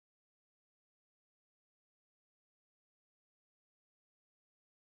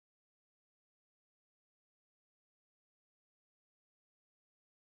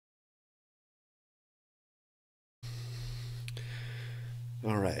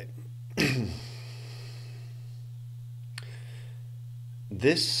All right.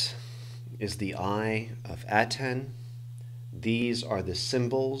 This is the eye of Aten. These are the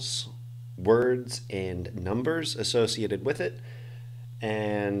symbols, words, and numbers associated with it.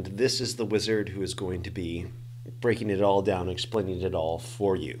 And this is the wizard who is going to be breaking it all down, explaining it all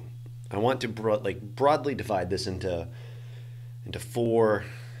for you. I want to broadly divide this into four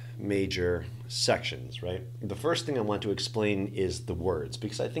major sections, right? The first thing I want to explain is the words,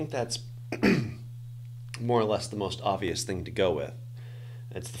 because I think that's more or less the most obvious thing to go with.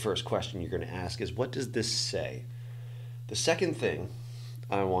 It's the first question you're going to ask is, what does this say? The second thing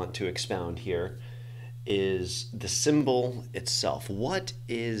I want to expound here is the symbol itself. What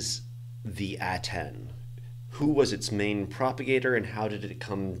is the Aten? Who was its main propagator, and how did it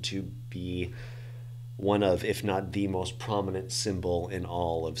come to be one of, if not the most prominent symbol in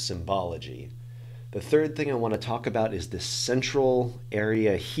all of symbology? The third thing I want to talk about is this central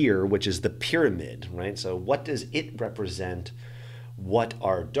area here, which is the pyramid, right? So what does it represent? What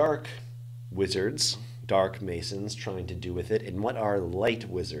are dark wizards, dark masons, trying to do with it? And what are light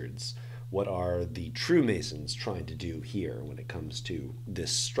wizards? What are the true masons trying to do here when it comes to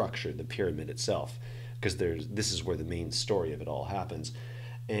this structure, the pyramid itself? Because this is where the main story of it all happens.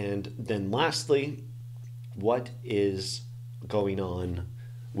 And then lastly, what is going on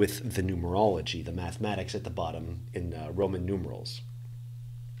with the numerology, the mathematics at the bottom in Roman numerals?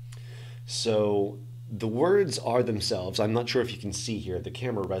 So the words are themselves. I'm not sure if you can see here. The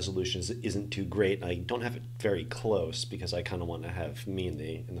camera resolution isn't too great. I don't have it very close because I kind of want to have me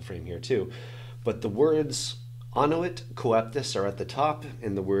in the frame here too. But the words annuit coeptis are at the top,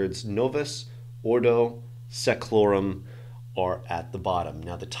 and the words novus, ordo, seclorum are at the bottom.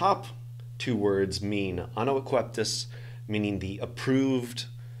 Now the top two words mean annuit coeptis, meaning the approved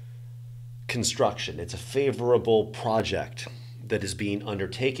construction. It's a favorable project that is being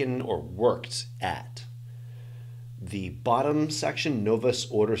undertaken or worked at. The bottom section, novus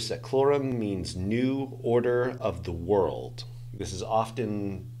order seclorum, means new order of the world. This is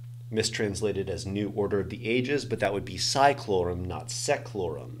often mistranslated as new order of the ages, but that would be cyclorum, not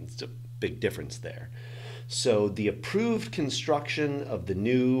seclorum. It's a big difference there. So the approved construction of the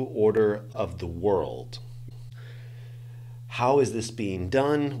new order of the world. How is this being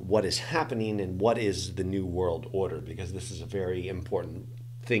done? What is happening? And what is the New World Order? Because this is a very important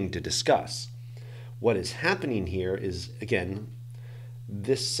thing to discuss. What is happening here is, again,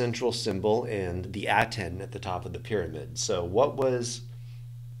 this central symbol and the Aten at the top of the pyramid. So what was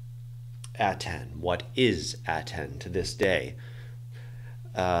Aten? What is Aten to this day?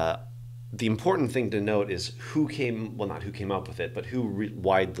 The important thing to note is not who came up with it, but who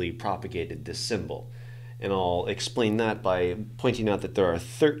widely propagated this symbol. And I'll explain that by pointing out that there are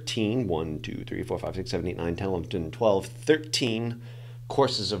 13, 1, 2, 3, 4, 5, 6, 7, 8, 9, 10, 11, 12, 13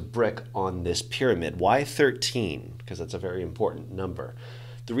 courses of brick on this pyramid. Why 13? Because that's a very important number.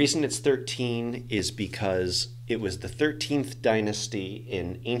 The reason it's 13 is because it was the 13th dynasty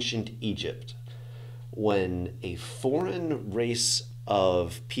in ancient Egypt when a foreign race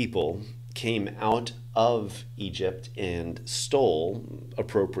of people came out of Egypt and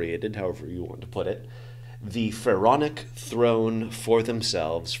appropriated, however you want to put it, the pharaonic throne for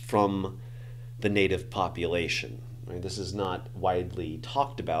themselves from the native population. Right? This is not widely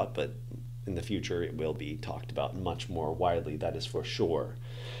talked about, but in the future it will be talked about much more widely, that is for sure.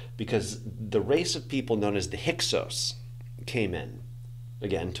 Because the race of people known as the Hyksos came in,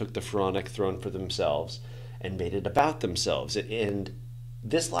 again, took the pharaonic throne for themselves and made it about themselves. And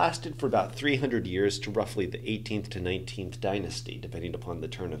this lasted for about 300 years to roughly the 18th to 19th dynasty, depending upon the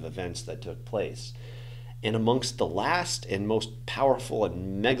turn of events that took place. And amongst the last and most powerful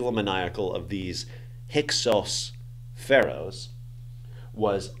and megalomaniacal of these Hyksos pharaohs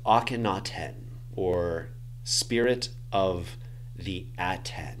was Akhenaten, or spirit of the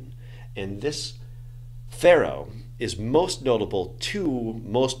Aten. And this pharaoh is most notable to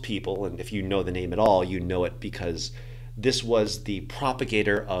most people, and if you know the name at all, you know it because this was the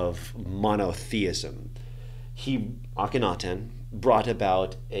propagator of monotheism. Akhenaten, brought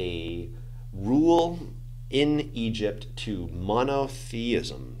about a rule in Egypt to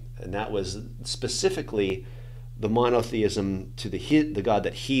monotheism, and that was specifically the monotheism to the god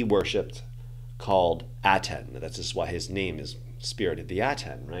that he worshipped, called Aten. That's just why his name is Spirit of the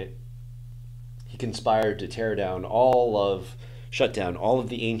Aten, right? He conspired to shut down all of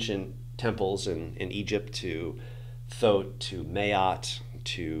the ancient temples in Egypt, to Thoth, to Maat,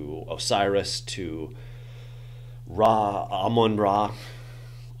 to Osiris, to Ra, Amun-Ra,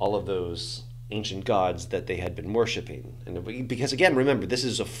 all of those ancient gods that they had been worshiping. And because, again, remember, this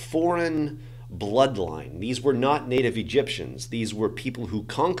is a foreign bloodline. These were not native Egyptians. These were people who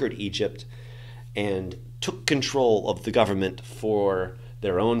conquered Egypt and took control of the government for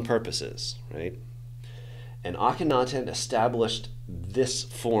their own purposes, right? And Akhenaten established this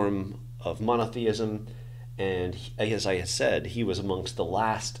form of monotheism, and as I said, he was amongst the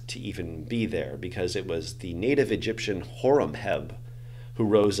last to even be there, because it was the native Egyptian Horemheb who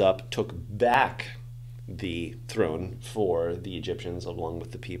rose up, took back the throne for the Egyptians along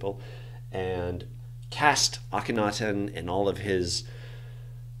with the people, and cast Akhenaten and all of his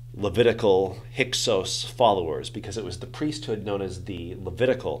Levitical Hyksos followers, because it was the priesthood known as the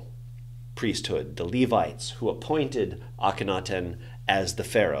Levitical priesthood, the Levites, who appointed Akhenaten as the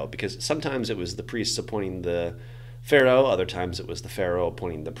pharaoh, because sometimes it was the priests appointing the pharaoh, other times it was the pharaoh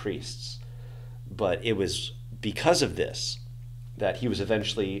appointing the priests. But it was because of this that he was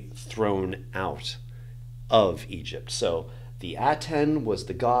eventually thrown out of Egypt. So the Aten was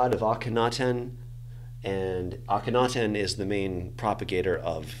the god of Akhenaten, and Akhenaten is the main propagator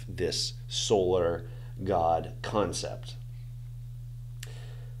of this solar god concept.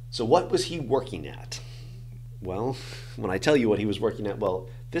 So what was he working at? Well, when I tell you what he was working at, well,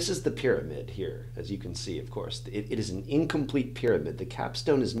 this is the pyramid here, as you can see, of course. It is an incomplete pyramid. The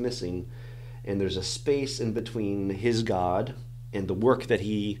capstone is missing, and there's a space in between his god and the work that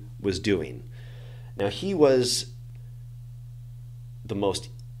he was doing. Now, he was the most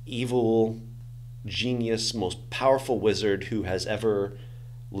evil, genius, most powerful wizard who has ever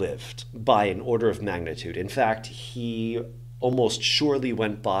lived by an order of magnitude. In fact, he almost surely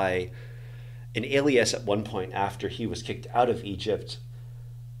went by an alias at one point after he was kicked out of Egypt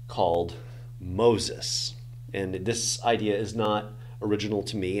called Moses. And this idea is not original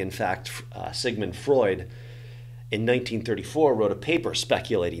to me. In fact, Sigmund Freud in 1934 wrote a paper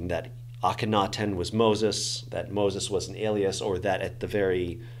speculating that Akhenaten was Moses, that Moses was an alias, or that at the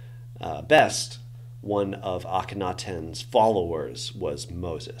very best, one of Akhenaten's followers was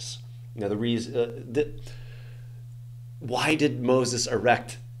Moses. Now, the reason why did Moses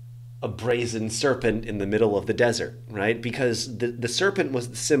erect a brazen serpent in the middle of the desert, right? Because the serpent was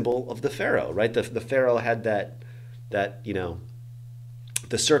the symbol of the pharaoh, right? The pharaoh had that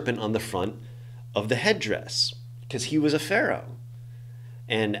the serpent on the front of the headdress because he was a pharaoh.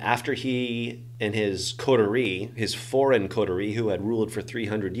 And after he and his coterie, his foreign coterie, who had ruled for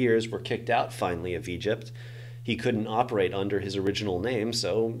 300 years, were kicked out finally of Egypt, he couldn't operate under his original name,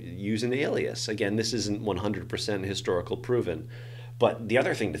 so use an alias. Again, this isn't 100% historical proven. But the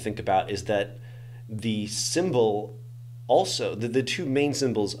other thing to think about is that the symbol also, the two main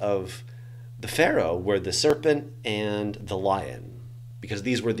symbols of the pharaoh were the serpent and the lion, because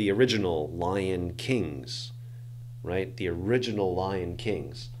these were the original lion kings, right? The original lion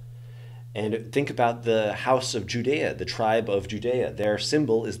kings. And think about the house of Judea, the tribe of Judea. Their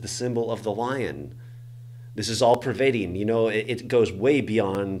symbol is the symbol of the lion. This is all pervading. You know, it goes way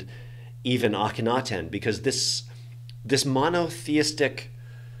beyond even Akhenaten, because this monotheistic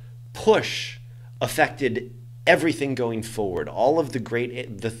push affected everything going forward. All of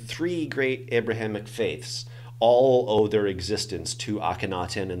the three great Abrahamic faiths all owe their existence to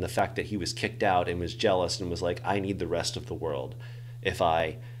Akhenaten and the fact that he was kicked out and was jealous and was like, I need the rest of the world if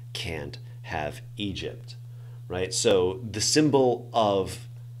I can't have Egypt, right? So the symbol of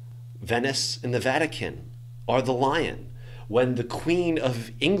Venice and the Vatican are the lion. When the Queen of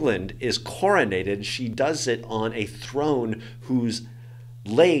England is coronated, she does it on a throne whose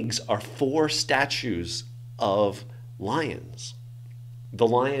legs are 4 statues of lions. The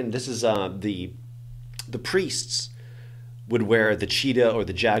lion, this is the priests would wear the cheetah or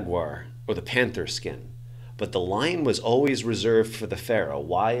the jaguar or the panther skin. But the lion was always reserved for the pharaoh.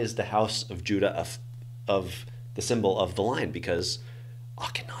 Why is the house of Judah of the symbol of the lion? Because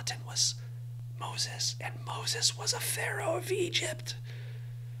Akhenaten was Moses, and Moses was a pharaoh of Egypt.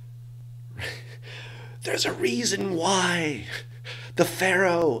 There's a reason why the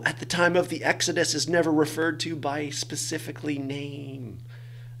pharaoh at the time of the Exodus is never referred to by specifically name.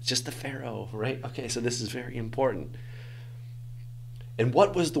 It's just the pharaoh, right? Okay, so this is very important. And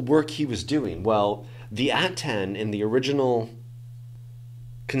what was the work he was doing? Well, the Aten in the original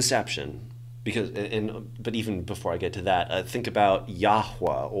conception, but even before I get to that, think about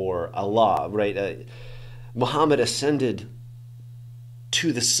Yahweh or Allah, right? Muhammad ascended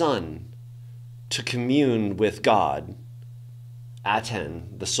to the sun to commune with God,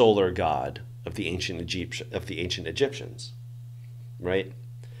 Aten, the solar god of the ancient Egyptians, right?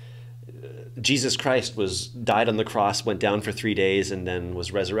 Jesus Christ died on the cross, went down for 3 days, and then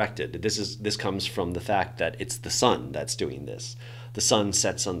was resurrected. This comes from the fact that it's the sun that's doing this. The sun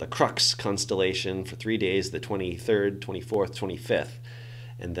sets on the Crux constellation for 3 days, the 23rd, 24th, 25th.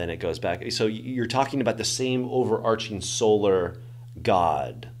 and then it goes back. So you're talking about the same overarching solar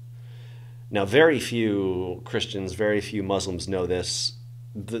God. Now, very few Christians, very few Muslims know this.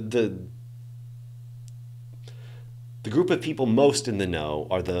 The group of people most in the know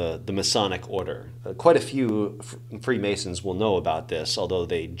are the Masonic order. Quite a few Freemasons will know about this, although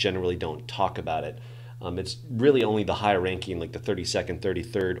they generally don't talk about it. It's really only the high ranking, like the 32nd,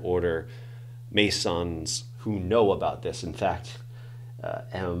 33rd order Masons who know about this. In fact,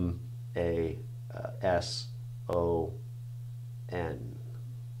 M-A-S-O-N.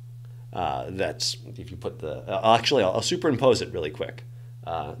 That's, if you put the, actually, I'll superimpose it really quick.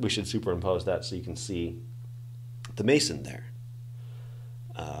 We should superimpose that so you can see the Mason there.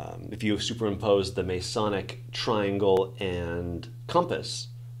 If you superimpose the Masonic triangle and compass,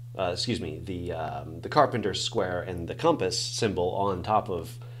 the carpenter's square and the compass symbol on top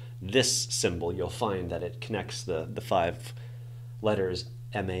of this symbol, you'll find that it connects the 5 letters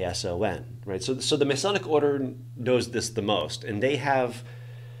M-A-S-O-N, right? So the Masonic order knows this the most, and they have,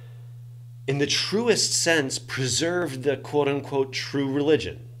 in the truest sense, preserved the quote-unquote true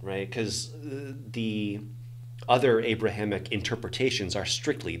religion, right? Because the other Abrahamic interpretations are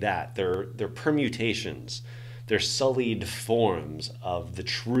strictly that. They're permutations. They're sullied forms of the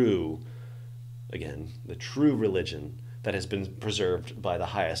true, again, the true religion that has been preserved by the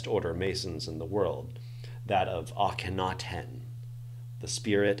highest order Masons in the world, that of Akhenaten, the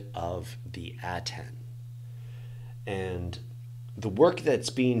spirit of the Aten. And the work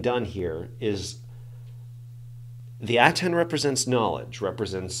that's being done here is, the Aten represents knowledge,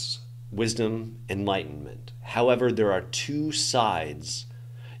 represents wisdom, enlightenment. However, there are two sides.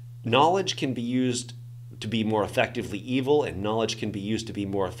 Knowledge can be used to be more effectively evil, and knowledge can be used to be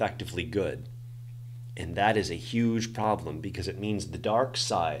more effectively good. And that is a huge problem, because it means the dark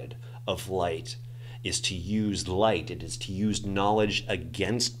side of light is to use light. It is to use knowledge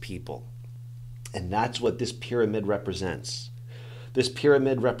against people. And that's what this pyramid represents. This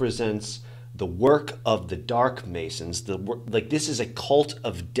pyramid represents the work of the dark Masons. This is a cult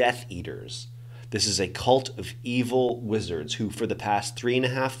of Death Eaters. This is a cult of evil wizards who, for the past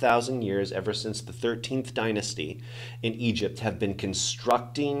 3,500 years, ever since the 13th dynasty in Egypt, have been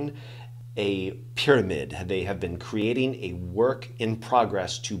constructing a pyramid. They have been creating a work in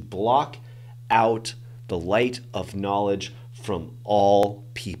progress to block out the light of knowledge from all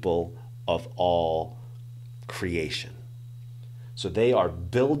people of all creation. So they are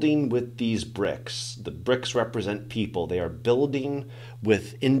building with these bricks. The bricks represent people. They are building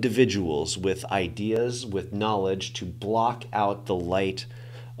with individuals, with ideas, with knowledge to block out the light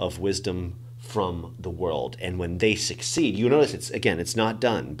of wisdom from the world. And when they succeed, you notice it's not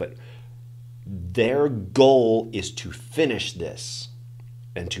done, but their goal is to finish this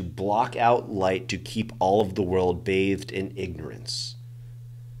and to block out light, to keep all of the world bathed in ignorance.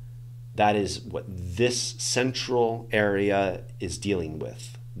 That is what this central area is dealing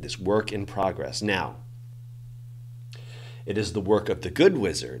with, this work in progress. Now, it is the work of the good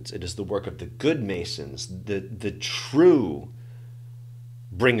wizards, it is the work of the good Masons, the true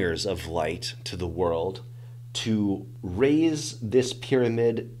bringers of light to the world, to raise this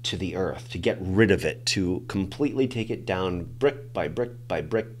pyramid to the earth, to get rid of it, to completely take it down brick by brick by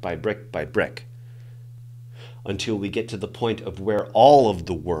brick by brick by brick, until we get to the point of where all of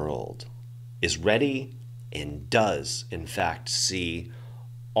the world is ready and does, in fact, see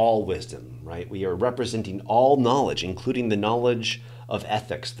all wisdom, right? We are representing all knowledge, including the knowledge of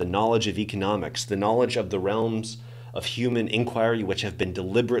ethics, the knowledge of economics, the knowledge of the realms of human inquiry, which have been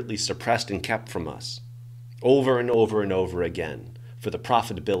deliberately suppressed and kept from us over and over and over again for the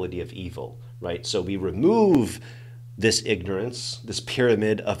profitability of evil, right? So we remove this ignorance, this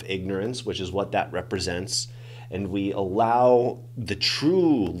pyramid of ignorance, which is what that represents, and we allow the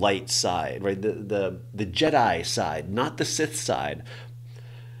true light side, right, the Jedi side, not the Sith side,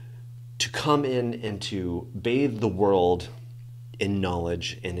 to come in and to bathe the world in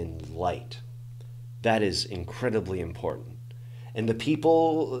knowledge and in light. That is incredibly important. And the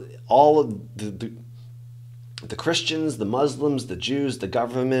people, all of the Christians, the Muslims, the Jews, the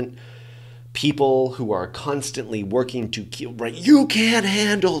government, people who are constantly working to keep, right, you can't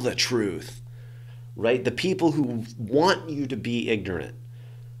handle the truth. Right? The people who want you to be ignorant,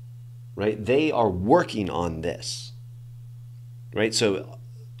 right? They are working on this, right? So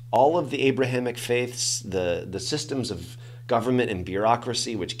all of the Abrahamic faiths, the systems of government and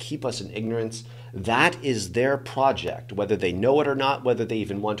bureaucracy which keep us in ignorance, that is their project, whether they know it or not, whether they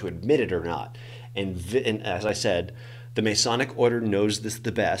even want to admit it or not. And as I said, the Masonic order knows this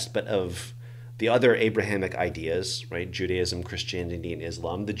the best, but of the other Abrahamic ideas, right, Judaism, Christianity, and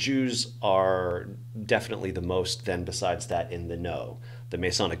Islam, the Jews are definitely the most, then besides that, in the know. The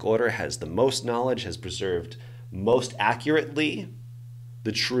Masonic order has the most knowledge, has preserved most accurately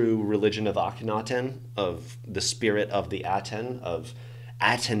the true religion of Akhenaten, of the spirit of the Aten, of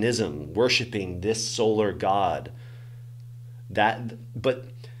Atenism, worshiping this solar god.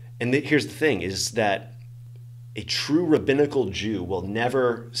 Here's the thing, is that a true rabbinical Jew will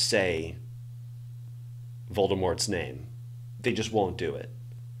never say Voldemort's name. They just won't do it.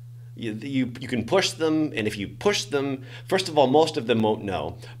 You can push them, and if you push them, first of all, most of them won't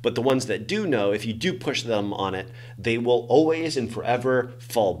know. But the ones that do know, if you do push them on it, they will always and forever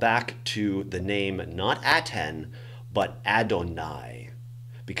fall back to the name not Aten, but Adonai.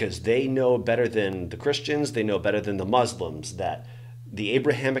 Because they know better than the Christians, they know better than the Muslims that the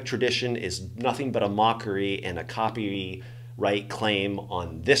Abrahamic tradition is nothing but a mockery and a copyright claim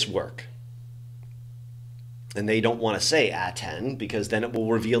on this work. And they don't want to say Aten because then it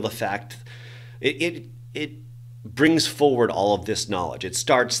will reveal the fact it brings forward all of this knowledge. It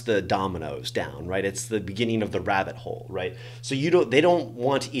starts the dominoes down, right? It's the beginning of the rabbit hole, right? So they don't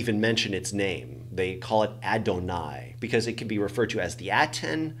want to even mention its name. They call it Adonai because it can be referred to as the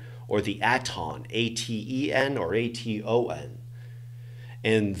Aten or the Aton, A-T-E-N or A-T-O-N.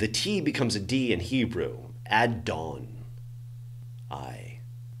 And the T becomes a D in Hebrew, Adon.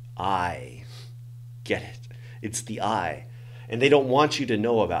 I. Get it? It's the I. And they don't want you to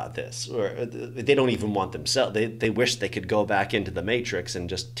know about this, or they don't even want themselves. They wish they could go back into the matrix and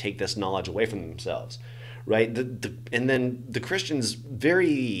just take this knowledge away from themselves, right? And then the Christians,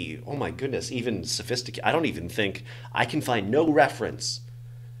 very, oh my goodness, even sophisticated. I don't even think, I can find no reference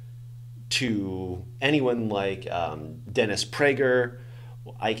to anyone like Dennis Prager.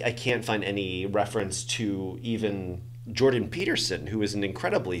 I can't find any reference to even Jordan Peterson, who is an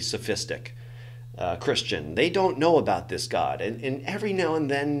incredibly sophisticated Christian. They don't know about this God. And every now and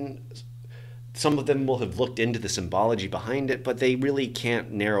then, some of them will have looked into the symbology behind it, but they really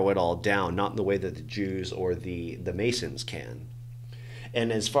can't narrow it all down, not in the way that the Jews or the Masons can.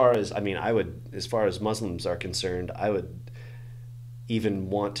 And as far as, as far as Muslims are concerned, I would even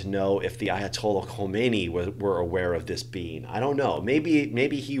want to know if the Ayatollah Khomeini were aware of this being. I don't know.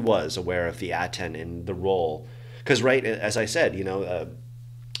 Maybe he was aware of the Aten and the role. Because, right, as I said,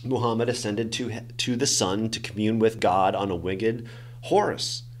 Muhammad ascended to the sun to commune with God on a winged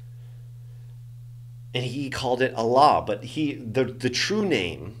horse. And he called it Allah, but the true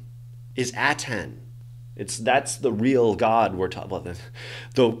name is Aten. That's the real God we're talking about,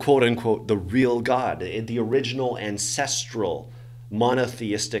 the quote unquote, the real God, the original ancestral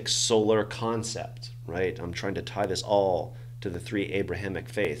monotheistic solar concept, right? I'm trying to tie this all to the three Abrahamic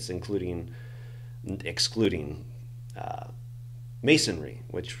faiths, excluding Masonry,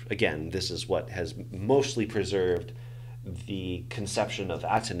 which, again, this is what has mostly preserved the conception of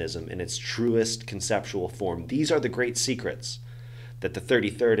Atenism in its truest conceptual form. These are the great secrets that the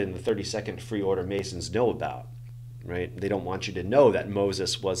 33rd and the 32nd Free Order Masons know about, right? They don't want you to know that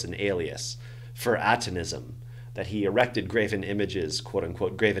Moses was an alias for Atenism, that he erected graven images,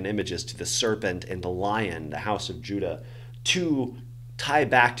 quote-unquote, graven images to the serpent and the lion, the house of Judah, to tie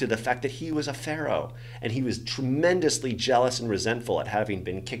back to the fact that he was a pharaoh and he was tremendously jealous and resentful at having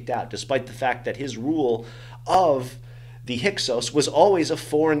been kicked out, despite the fact that his rule of the Hyksos was always a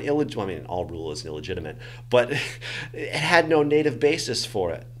foreign all rule is illegitimate, but it had no native basis for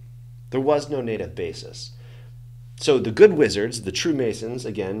it. There was no native basis. So the good wizards, the true Masons,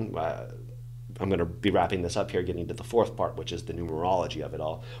 again, I'm going to be wrapping this up here, getting to the fourth part, which is the numerology of it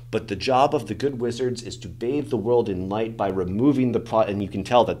all. But the job of the good wizards is to bathe the world in light by removing and you can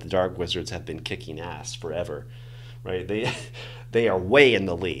tell that the dark wizards have been kicking ass forever, right? They are way in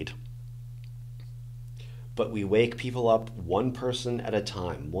the lead. But we wake people up one person at a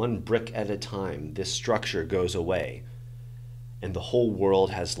time, one brick at a time. This structure goes away. And the whole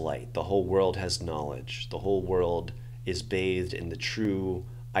world has light. The whole world has knowledge. The whole world is bathed in the true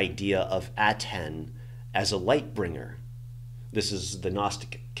idea of Aten as a light bringer. This is the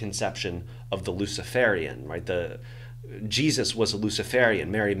Gnostic conception of the Luciferian, right? Jesus was a Luciferian.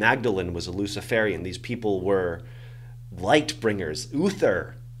 Mary Magdalene was a Luciferian. These people were light bringers.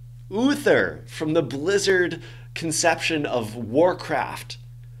 Uther from the Blizzard conception of Warcraft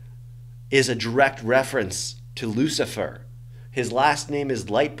is a direct reference to Lucifer. His last name is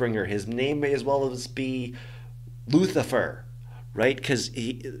Lightbringer. His name may as well as be Lucifer, right? Because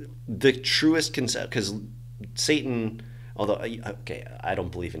the truest concept, because Satan, although, okay, I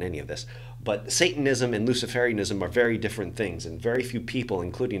don't believe in any of this, but Satanism and Luciferianism are very different things, and very few people,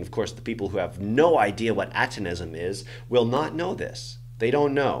 including, of course, the people who have no idea what Atenism is, will not know this. They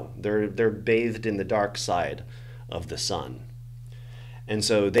don't know. They're bathed in the dark side of the sun. And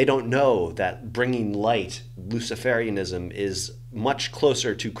so they don't know that bringing light, Luciferianism, is much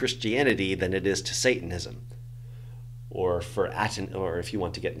closer to Christianity than it is to Satanism. Or for Aten, or if you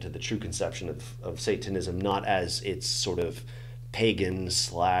want to get into the true conception of Satanism, not as its sort of pagan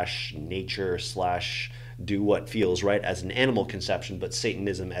slash nature slash do what feels right as an animal conception, but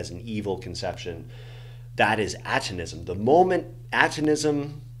Satanism as an evil conception. That is Atenism. The moment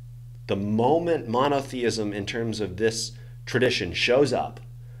Atenism, the moment monotheism in terms of this tradition shows up,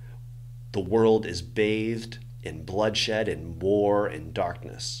 the world is bathed in bloodshed and war and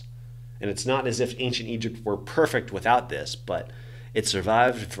darkness. And it's not as if ancient Egypt were perfect without this, but it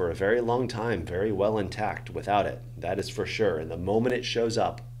survived for a very long time, very well intact without it. That is for sure. And the moment it shows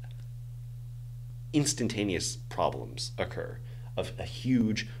up, instantaneous problems occur of a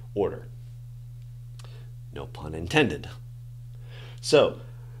huge order. No pun intended. So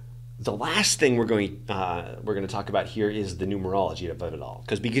the last thing we're going to talk about here is the numerology of it all,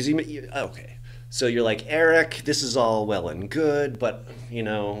 because okay, so you're like, Eric, this is all well and good, but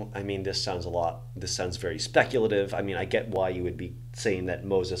I mean, this sounds very speculative. I mean, I get why you would be saying that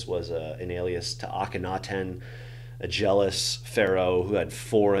Moses was an alias to Akhenaten, a jealous pharaoh who had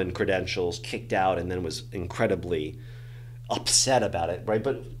foreign credentials, kicked out, and then was incredibly upset about it, right?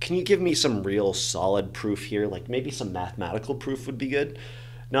 But can you give me some real solid proof here? Like maybe some mathematical proof would be good.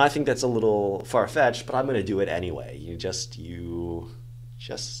 No, I think that's a little far-fetched, but I'm going to do it anyway. You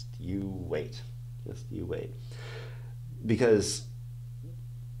wait. Just you wait. Because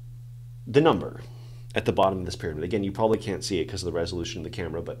the number at the bottom of this pyramid, again, you probably can't see it because of the resolution of the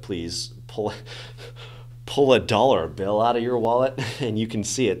camera, but please pull a dollar bill out of your wallet and you can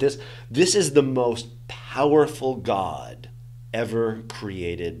see it. This is the most powerful God ever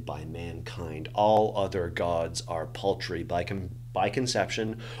created by mankind. All other gods are paltry by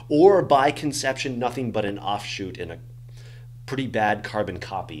conception, or by conception nothing but an offshoot and a pretty bad carbon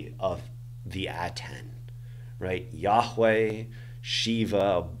copy of the Aten, right? Yahweh,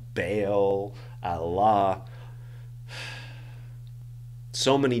 Shiva, Baal, Allah.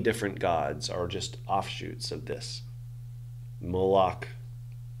 So many different gods are just offshoots of this. Moloch.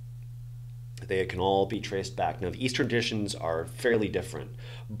 They can all be traced back. Now, the Eastern traditions are fairly different,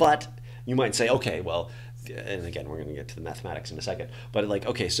 but you might say, okay, well, and again, we're going to get to the mathematics in a second, but like,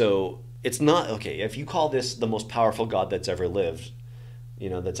 okay, so it's not, okay, if you call this the most powerful God that's ever lived,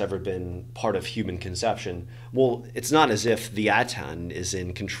 that's ever been part of human conception, well, it's not as if the Aten is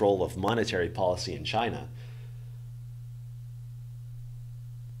in control of monetary policy in China.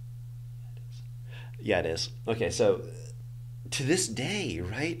 Yeah, it is. Okay, so to this day,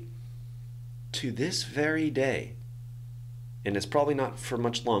 right? To this very day, and it's probably not for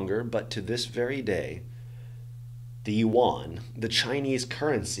much longer, but to this very day, the yuan, the Chinese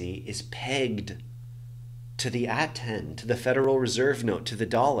currency, is pegged to the Aten, to the Federal Reserve note, to the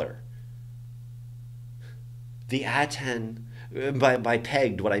dollar. The Aten, by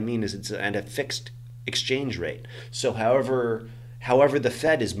pegged, what I mean is it's at a fixed exchange rate. So however the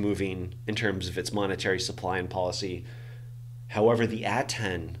Fed is moving in terms of its monetary supply and policy, however the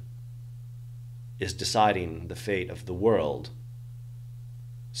Aten is deciding the fate of the world,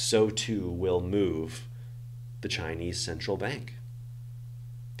 so too will move the Chinese central bank.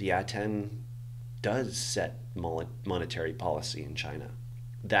 The Aten does set monetary policy in China.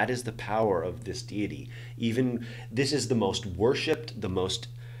 That is the power of this deity. Even this is the most worshipped, the most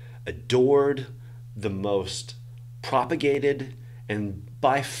adored, the most propagated, and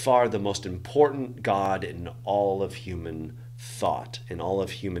by far the most important God in all of human thought, in all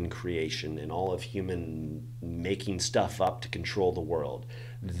of human creation, in all of human making stuff up to control the world.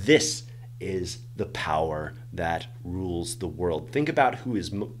 This is the power that rules the world. Think about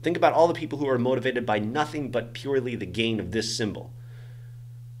all the people who are motivated by nothing but purely the gain of this symbol.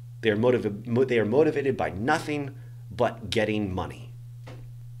 They are motivated by nothing but getting money.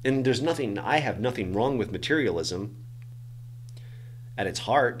 And I have nothing wrong with materialism. At its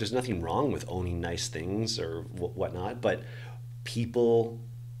heart, there's nothing wrong with owning nice things or whatnot, but people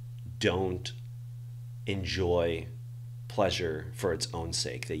don't enjoy pleasure for its own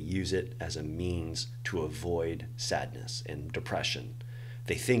sake. They use it as a means to avoid sadness and depression.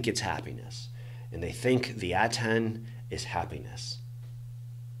 They think it's happiness, and they think the Aten is happiness.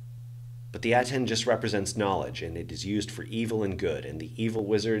 But the Aten just represents knowledge, and it is used for evil and good, and the evil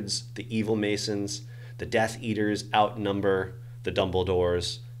wizards, the evil masons, the Death Eaters outnumber the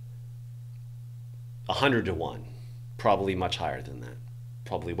Dumbledores 100 to 1, probably much higher than that,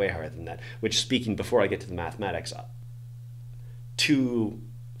 probably way higher than that, which, speaking before I get to the mathematics, two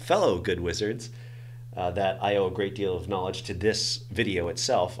fellow good wizards that I owe a great deal of knowledge to this video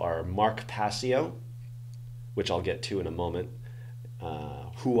itself are Mark Passio, which I'll get to in a moment,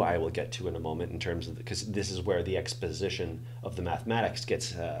 who I will get to in a moment in terms of, because this is where the exposition of the mathematics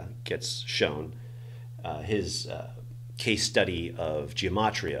gets shown. His case study of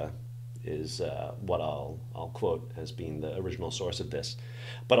gematria is what I'll quote as being the original source of this.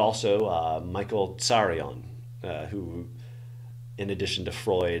 But also Michael Tsarion, who, in addition to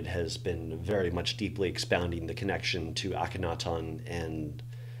Freud, has been very much deeply expounding the connection to Akhenaten and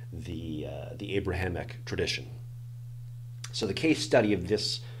the Abrahamic tradition. So the case study of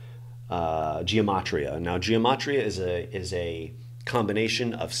this gematria. Now, gematria is a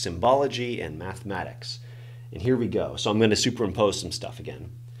combination of symbology and mathematics. And here we go. So I'm going to superimpose some stuff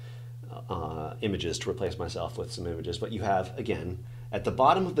again, images to replace myself with some images. But you have, again, at the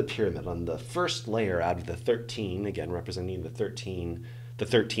bottom of the pyramid, on the first layer out of the 13, again representing the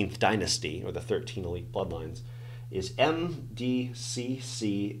 13th dynasty, or the 13 elite bloodlines, is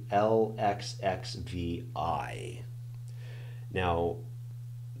MDCCLXXVI. Now,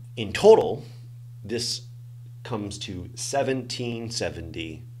 in total, this comes to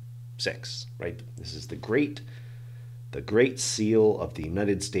 1776, right? This is the Great Seal of the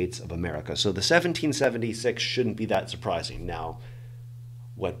United States of America. So the 1776 shouldn't be that surprising. Now,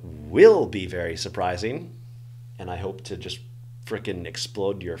 what will be very surprising, and I hope to just frickin'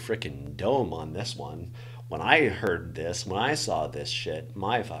 explode your frickin' dome on this one, when I heard this, when I saw this shit,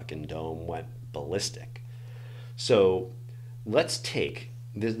 my fucking dome went ballistic. So let's take,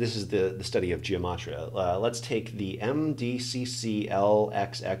 this is the study of gematria. Let's take the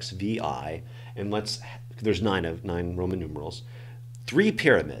MDCCLXXVI, and there's nine Roman numerals, 3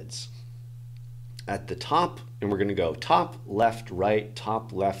 pyramids at the top, and we're going to go top, left, right,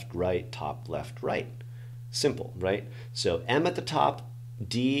 top, left, right, top, left, right. Simple, right? So M at the top,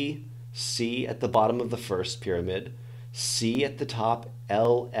 D, C at the bottom of the first pyramid, C at the top,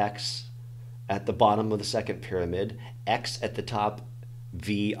 LX at the bottom of the second pyramid, X at the top,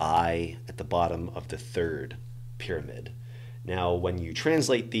 VI at the bottom of the third pyramid. Now, when you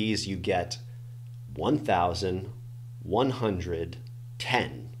translate these, you get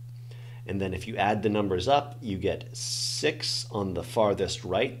 1,110. And then if you add the numbers up, you get 6 on the farthest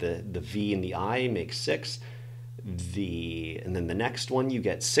right. The V and the I make 6. And then the next one, you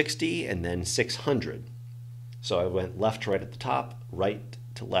get 60, and then 600. So I went left to right at the top, right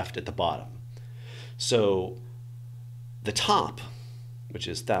to left at the bottom. So the top, which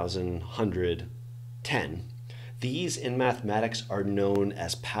is 1,110, these in mathematics are known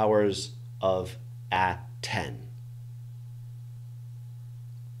as powers of Aten.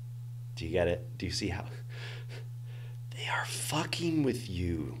 Do you get it? Do you see how they are fucking with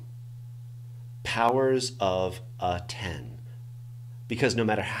you? Powers of Aten. Because no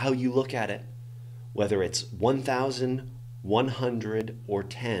matter how you look at it, whether it's 1,100 or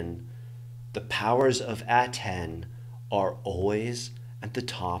 10, the powers of Aten are always at the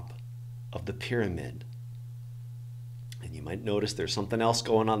top of the pyramid. And you might notice there's something else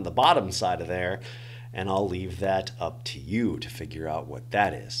going on the bottom side of there, and I'll leave that up to you to figure out what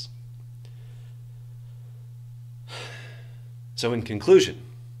that is. So in conclusion,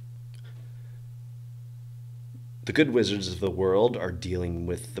 the good wizards of the world are dealing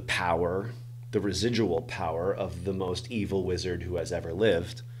with the power, the residual power of the most evil wizard who has ever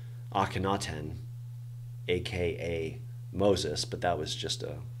lived, Akhenaten, aka Moses, but that was just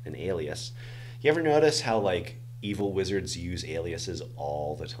an alias. You ever notice how like evil wizards use aliases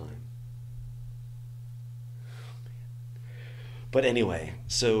all the time? But anyway,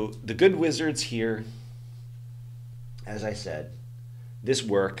 so the good wizards here, as I said, this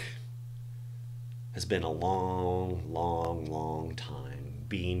work has been a long, long, long time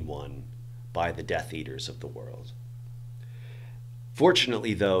being won by the Death Eaters of the world.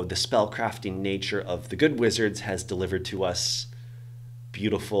 Fortunately, though, the spellcrafting nature of the good wizards has delivered to us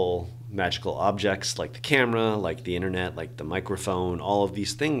beautiful magical objects like the camera, like the internet, like the microphone. All of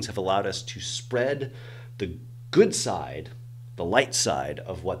these things have allowed us to spread the good side, the light side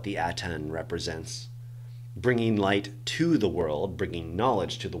of what the Aten represents, bringing light to the world, bringing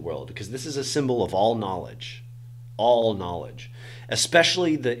knowledge to the world, because this is a symbol of all knowledge,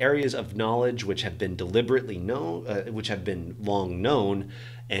 especially the areas of knowledge which have been deliberately known, which have been long known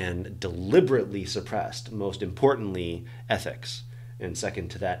and deliberately suppressed. Most importantly, ethics, and second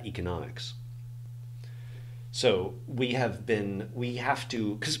to that, economics. So we have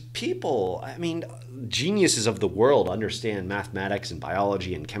to, because people, I mean, geniuses of the world understand mathematics and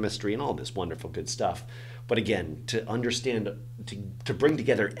biology and chemistry and all this wonderful good stuff. But again, to understand, to bring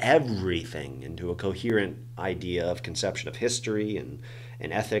together everything into a coherent idea of conception of history and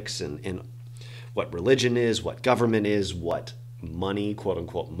ethics and what religion is, what government is, what money, quote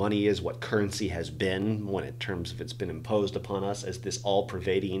unquote, money is, what currency has been when in terms of it's been imposed upon us as this all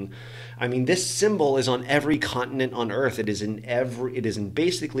pervading. I mean, this symbol is on every continent on earth. It is in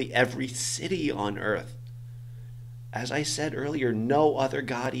basically every city on earth. As I said earlier, no other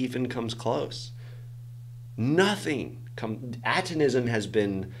god even comes close. Nothing. Atonism has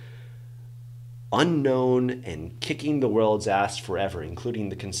been unknown and kicking the world's ass forever, including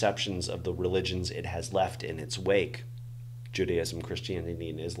the conceptions of the religions it has left in its wake. Judaism, Christianity,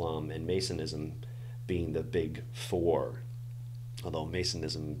 and Islam, and Masonism being the big four. Although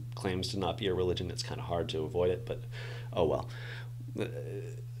Masonism claims to not be a religion, it's kind of hard to avoid it, but oh well.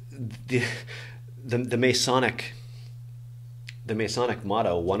 The Masonic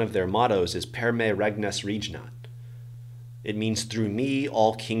motto, one of their mottos is Per me regnas regnat. It means through me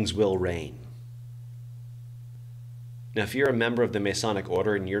all kings will reign. Now, if you're a member of the Masonic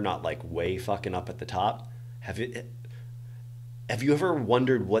order and you're not like way fucking up at the top, have you ever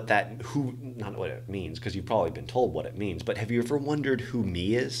wondered not what it means, because you've probably been told what it means, but have you ever wondered who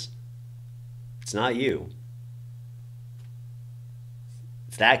me is? It's not you.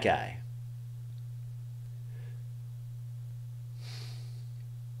 It's that guy.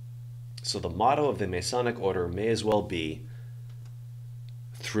 So the motto of the Masonic order may as well be,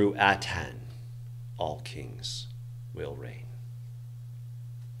 through Aten, all kings will reign.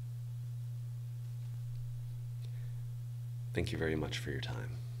 Thank you very much for your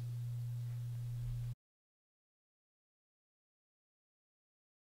time.